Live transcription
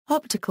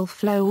Optical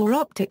flow or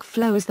optic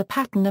flow is the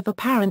pattern of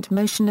apparent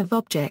motion of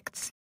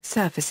objects,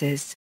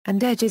 surfaces,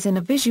 and edges in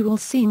a visual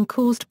scene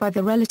caused by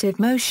the relative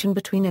motion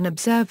between an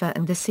observer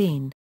and the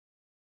scene.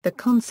 The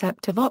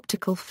concept of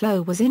optical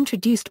flow was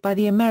introduced by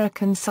the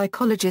American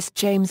psychologist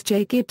James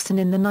J. Gibson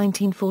in the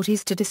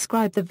 1940s to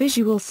describe the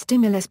visual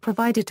stimulus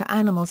provided to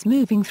animals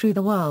moving through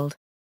the world.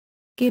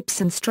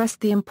 Gibson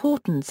stressed the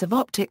importance of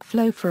optic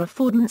flow for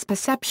affordance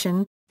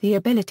perception, the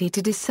ability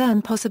to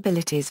discern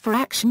possibilities for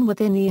action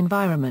within the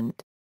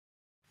environment.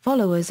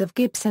 Followers of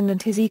Gibson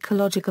and his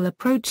ecological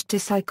approach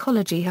to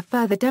psychology have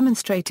further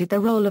demonstrated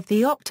the role of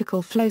the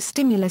optical flow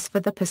stimulus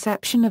for the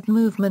perception of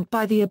movement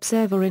by the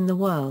observer in the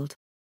world.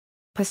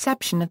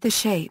 Perception of the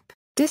shape,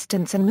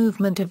 distance and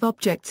movement of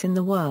objects in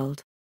the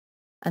world,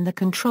 and the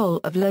control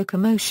of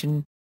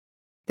locomotion.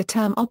 The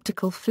term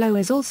optical flow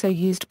is also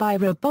used by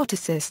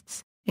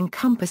roboticists,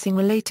 encompassing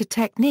related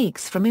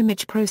techniques from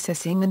image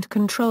processing and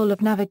control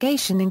of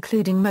navigation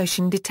including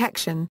motion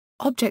detection,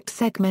 object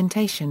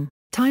segmentation,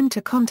 time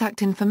to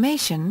contact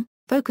information,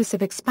 focus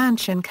of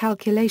expansion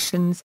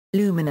calculations,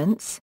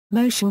 luminance,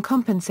 motion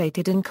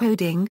compensated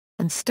encoding,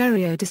 and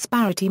stereo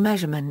disparity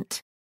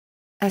measurement.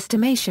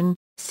 Estimation.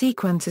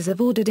 Sequences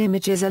of ordered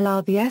images allow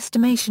the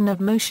estimation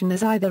of motion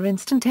as either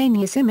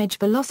instantaneous image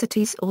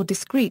velocities or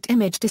discrete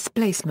image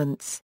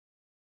displacements.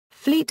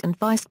 Fleet and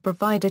Weist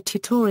provide a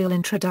tutorial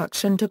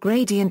introduction to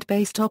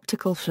gradient-based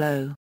optical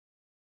flow.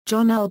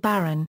 John L.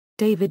 Barron,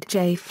 David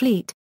J.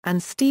 Fleet,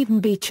 and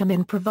Stephen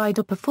Beechamin provide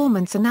a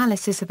performance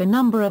analysis of a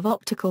number of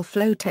optical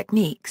flow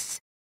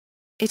techniques.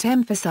 It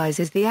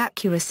emphasizes the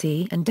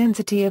accuracy and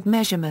density of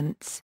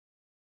measurements.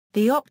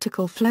 The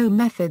optical flow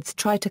methods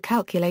try to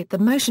calculate the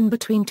motion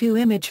between two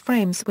image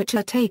frames which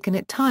are taken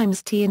at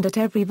times t and at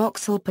every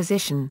voxel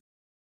position.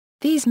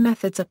 These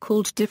methods are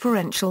called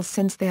differential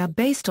since they are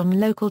based on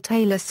local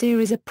Taylor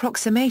series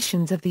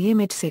approximations of the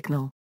image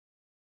signal.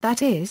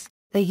 That is,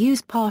 they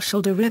use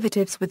partial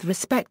derivatives with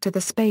respect to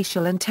the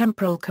spatial and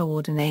temporal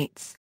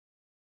coordinates.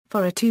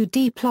 For a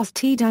 2D plus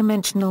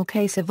t-dimensional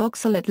case, a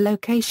voxel at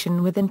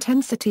location with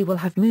intensity will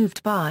have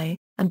moved by,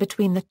 and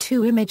between the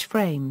two image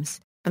frames,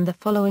 and the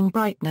following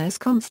brightness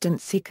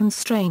constancy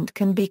constraint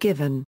can be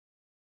given.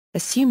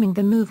 Assuming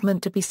the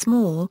movement to be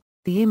small,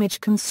 the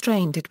image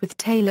constrained with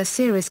Taylor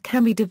series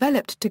can be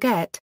developed to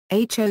get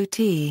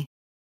HOT.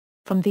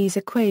 From these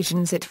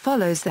equations it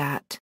follows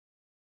that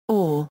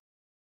or,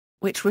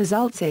 which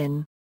results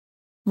in,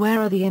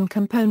 where are the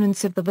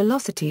incomponents of the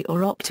velocity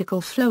or optical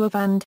flow of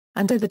and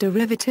are the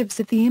derivatives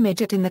of the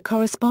image at in the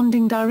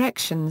corresponding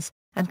directions,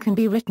 and can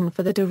be written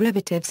for the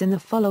derivatives in the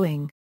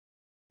following.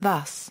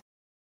 Thus,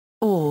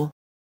 or.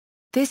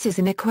 This is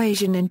an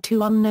equation in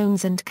two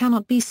unknowns and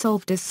cannot be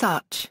solved as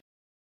such.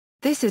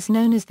 This is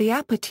known as the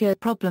aperture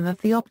problem of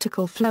the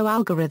optical flow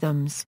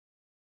algorithms.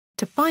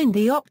 To find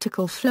the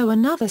optical flow,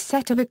 another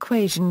set of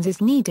equations is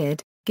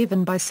needed,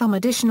 given by some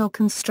additional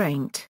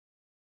constraint.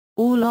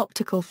 All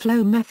optical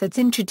flow methods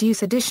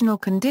introduce additional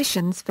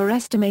conditions for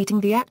estimating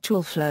the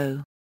actual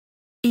flow.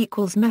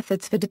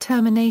 Methods for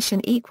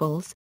determination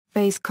equals,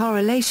 phase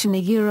correlation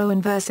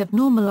inverse of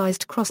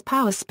normalized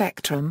cross-power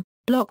spectrum.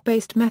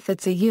 Block-based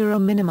methods are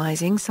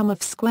minimizing sum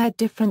of squared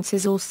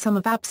differences or sum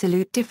of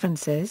absolute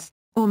differences,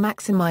 or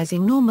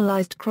maximizing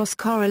normalized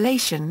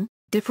cross-correlation.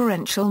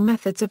 Differential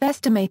methods of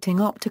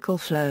estimating optical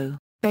flow,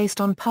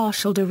 based on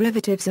partial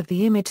derivatives of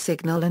the image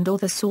signal and or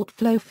the sought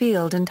flow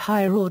field and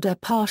higher-order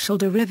partial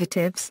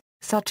derivatives,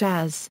 such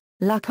as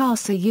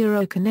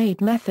Lacasse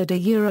Canade method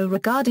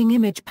regarding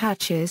image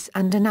patches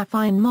and an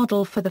affine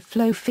model for the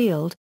flow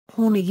field.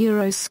 Horner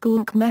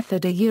Skunc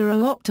method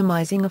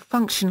optimizing a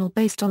functional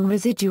based on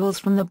residuals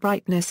from the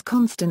brightness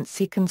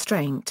constancy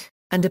constraint,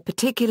 and a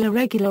particular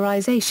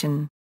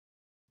regularization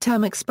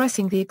term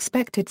expressing the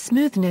expected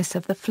smoothness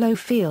of the flow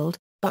field.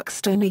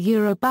 Buxton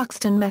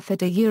Buxton method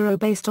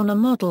based on a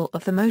model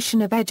of the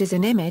motion of edges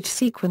in image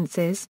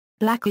sequences.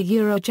 Black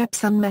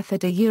Jepson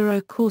method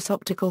coarse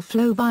optical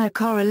flow via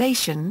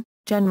correlation.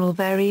 General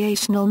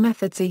variational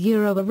methods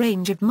a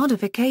range of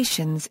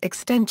modifications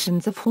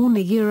extensions of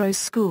Horner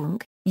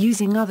Skunk,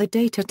 using other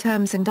data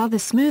terms and other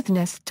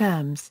smoothness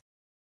terms.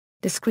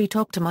 Discrete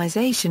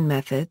optimization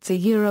methods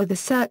the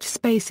search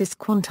space is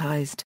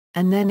quantized,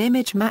 and then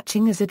image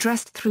matching is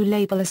addressed through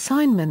label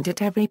assignment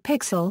at every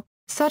pixel,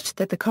 such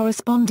that the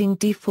corresponding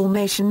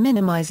deformation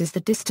minimizes the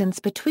distance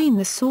between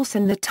the source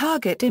and the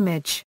target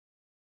image.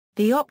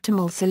 The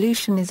optimal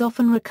solution is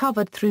often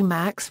recovered through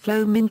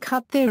max-flow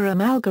min-cut theorem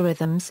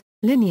algorithms,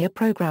 linear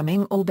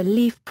programming or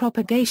belief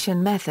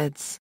propagation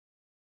methods.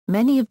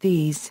 Many of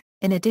these,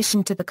 in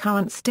addition to the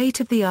current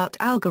state-of-the-art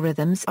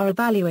algorithms, are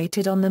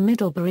evaluated on the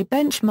Middlebury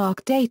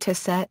benchmark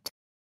dataset.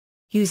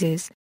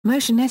 Uses,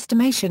 motion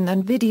estimation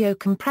and video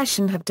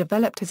compression have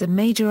developed as a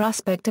major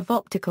aspect of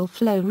optical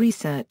flow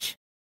research.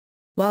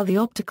 While the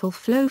optical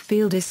flow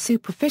field is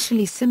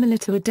superficially similar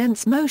to a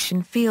dense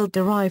motion field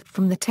derived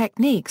from the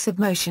techniques of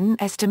motion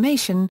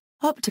estimation,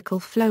 optical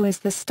flow is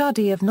the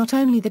study of not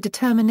only the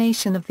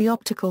determination of the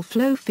optical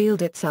flow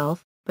field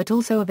itself, but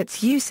also of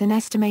its use in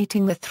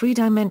estimating the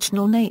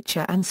three-dimensional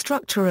nature and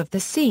structure of the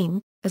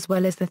scene, as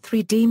well as the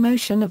 3D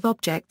motion of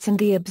objects and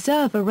the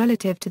observer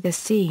relative to the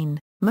scene,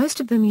 most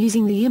of them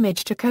using the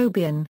image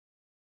Jacobian.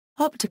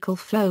 Optical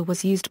flow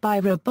was used by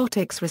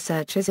robotics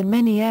researchers in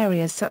many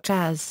areas such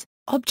as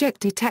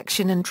object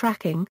detection and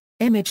tracking,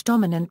 image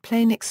dominant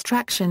plane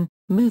extraction,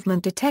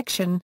 movement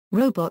detection,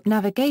 robot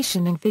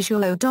navigation and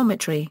visual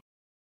odometry.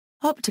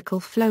 Optical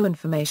flow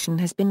information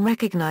has been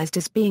recognized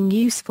as being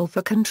useful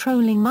for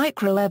controlling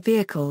micro-air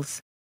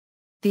vehicles.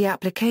 The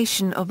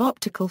application of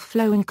optical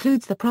flow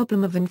includes the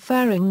problem of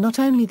inferring not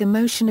only the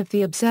motion of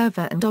the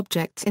observer and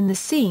objects in the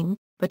scene,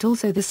 but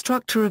also the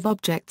structure of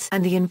objects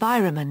and the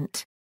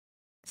environment.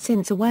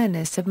 Since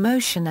awareness of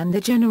motion and the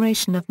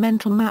generation of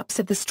mental maps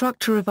of the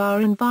structure of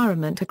our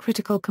environment are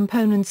critical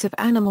components of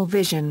animal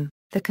vision,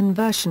 the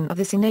conversion of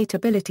this innate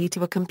ability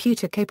to a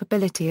computer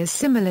capability is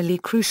similarly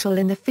crucial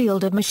in the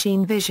field of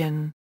machine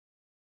vision.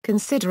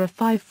 Consider a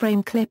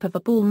 5-frame clip of a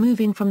ball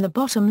moving from the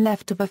bottom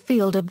left of a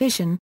field of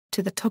vision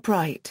to the top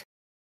right.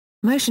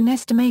 Motion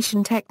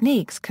estimation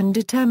techniques can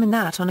determine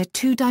that on a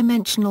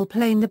 2-dimensional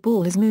plane the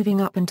ball is moving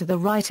up and to the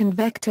right, and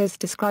vectors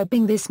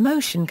describing this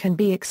motion can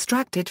be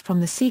extracted from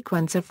the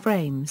sequence of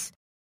frames.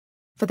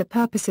 For the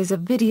purposes of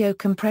video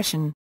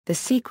compression, the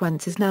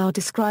sequence is now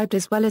described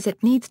as well as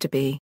it needs to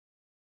be.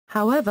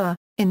 However,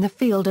 in the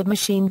field of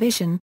machine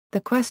vision,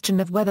 the question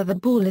of whether the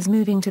ball is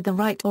moving to the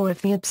right or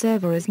if the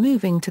observer is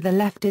moving to the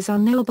left is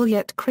unknowable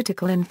yet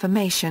critical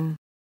information.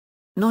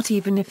 Not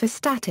even if a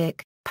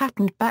static,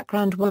 patterned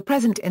background were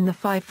present in the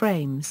 5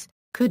 frames,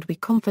 could we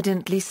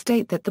confidently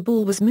state that the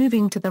ball was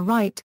moving to the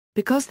right,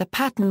 because the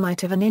pattern might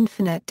have an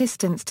infinite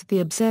distance to the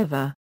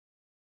observer.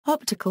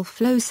 Optical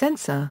flow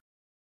sensor.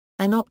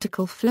 An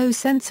optical flow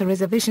sensor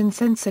is a vision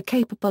sensor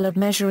capable of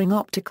measuring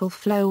optical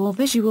flow or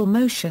visual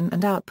motion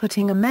and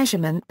outputting a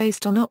measurement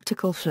based on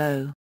optical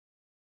flow.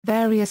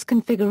 Various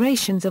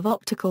configurations of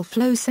optical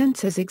flow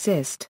sensors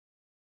exist.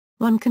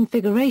 One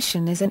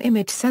configuration is an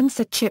image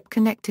sensor chip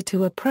connected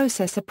to a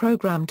processor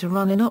program to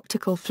run an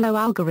optical flow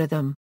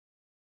algorithm.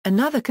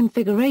 Another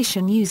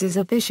configuration uses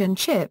a vision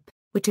chip,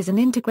 which is an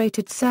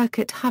integrated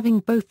circuit having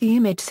both the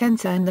image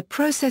sensor and the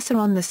processor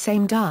on the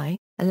same die,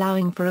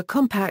 allowing for a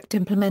compact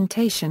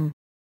implementation.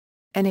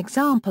 An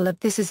example of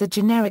this is a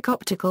generic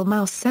optical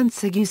mouse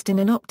sensor used in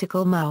an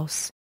optical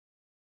mouse.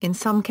 In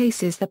some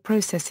cases the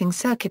processing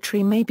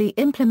circuitry may be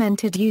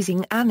implemented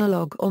using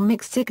analog or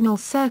mixed-signal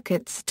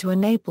circuits to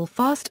enable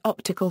fast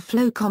optical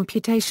flow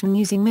computation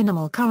using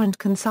minimal current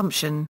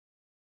consumption.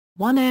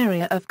 One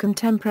area of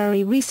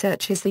contemporary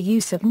research is the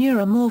use of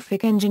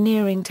neuromorphic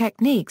engineering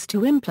techniques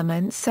to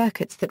implement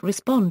circuits that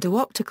respond to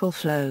optical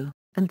flow,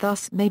 and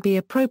thus may be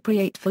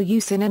appropriate for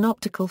use in an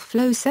optical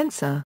flow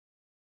sensor.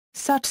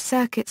 Such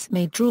circuits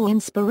may draw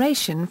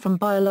inspiration from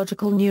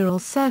biological neural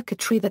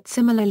circuitry that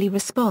similarly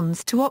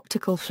responds to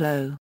optical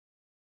flow.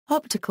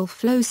 Optical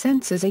flow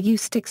sensors are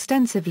used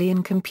extensively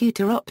in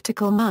computer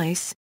optical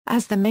mice,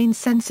 as the main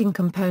sensing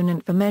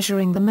component for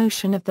measuring the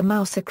motion of the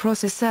mouse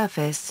across a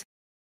surface.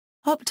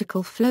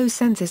 Optical flow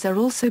sensors are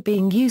also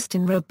being used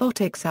in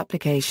robotics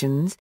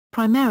applications,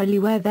 primarily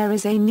where there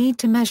is a need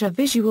to measure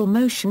visual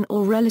motion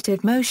or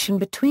relative motion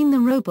between the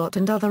robot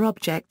and other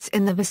objects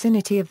in the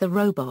vicinity of the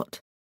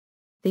robot.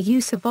 The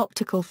use of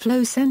optical flow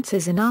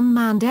sensors in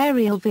unmanned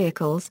aerial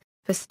vehicles,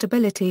 for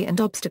stability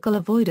and obstacle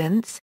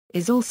avoidance,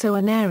 is also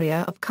an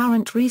area of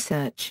current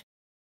research.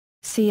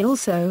 See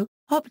also,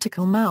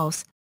 optical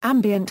mouse,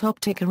 ambient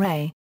optic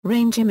array,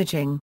 range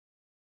imaging.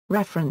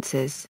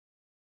 References.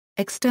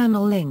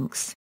 External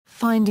links: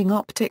 Finding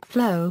Optic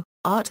Flow,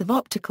 Art of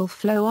Optical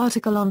Flow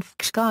article on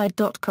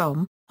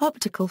fxguide.com,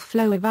 Optical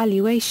Flow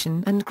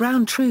Evaluation and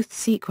Ground Truth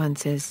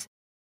Sequences.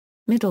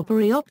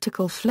 Middlebury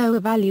Optical Flow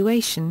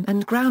Evaluation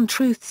and Ground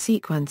Truth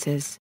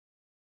Sequences.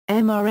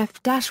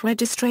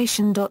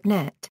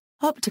 MRF-registration.net,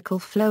 Optical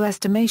Flow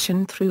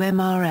Estimation through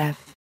MRF,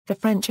 the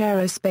French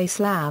Aerospace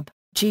Lab,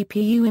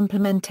 GPU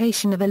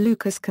implementation of a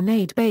Lucas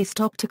Canade-based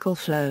optical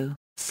flow,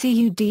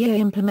 CUDA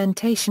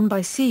implementation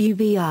by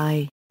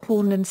CUVI,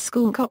 Horn and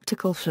Schunck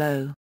optical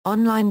flow,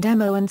 online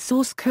demo and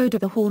source code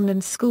of the Horn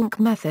and Schunck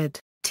method,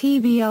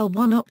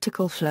 TVL1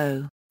 optical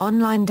flow,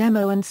 online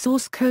demo and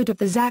source code of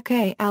the Zach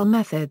al.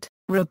 method,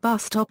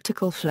 robust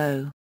optical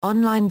flow,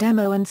 online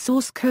demo and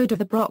source code of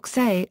the Brox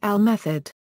al. method.